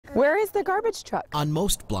Where is the garbage truck? On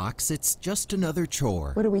most blocks, it's just another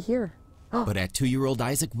chore. What do we hear? But at 2-year-old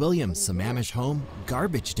Isaac Williams' Sammamish home,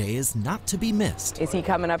 garbage day is not to be missed. Is he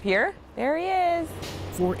coming up here? There he is.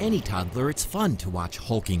 For any toddler, it's fun to watch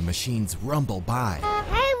hulking machines rumble by.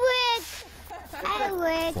 Hey, Rick! Hey,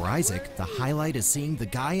 Rick! For Isaac, the highlight is seeing the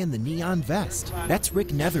guy in the neon vest. That's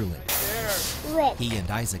Rick Netherland. Rick. He and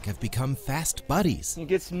Isaac have become fast buddies You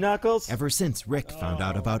get some knuckles? ever since Rick found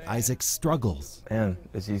out about Isaac's struggles. Man,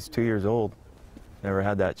 he's 2 years old. Never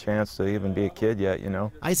had that chance to even be a kid yet, you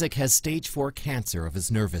know? Isaac has stage 4 cancer of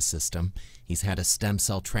his nervous system. He's had a stem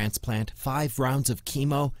cell transplant, 5 rounds of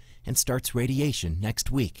chemo, and starts radiation next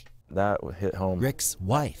week. That would hit home. Rick's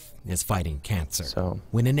wife is fighting cancer. So-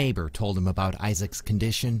 When a neighbor told him about Isaac's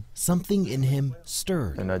condition, something in him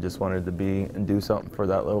stirred. And I just wanted to be and do something for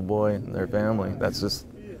that little boy and their family. That's just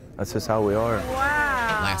how we are.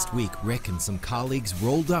 Last week, Rick and some colleagues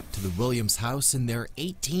rolled up to the Williams house in their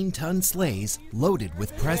 18-ton sleighs loaded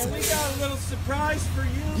with presents. We got a little surprise for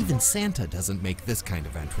you. Even Santa doesn't make this kind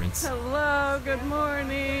of entrance. Hello, good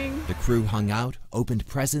morning. The crew hung out, opened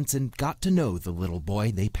presents, and got to know the little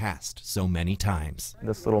boy they passed so many times.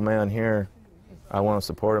 This little man here, I want to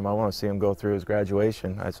support him. I want to see him go through his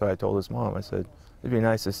graduation. That's what I told his mom. I said, it'd be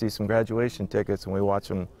nice to see some graduation tickets and we watch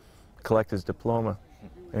him collect his diploma.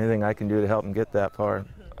 Anything I can do to help him get that far,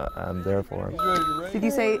 I'm there for him. Did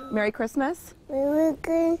you say Merry Christmas?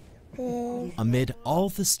 Amid all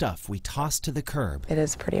the stuff we tossed to the curb, It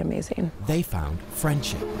is pretty amazing. they found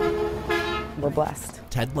friendship. We're blessed.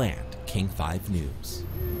 Ted Land, King 5 News.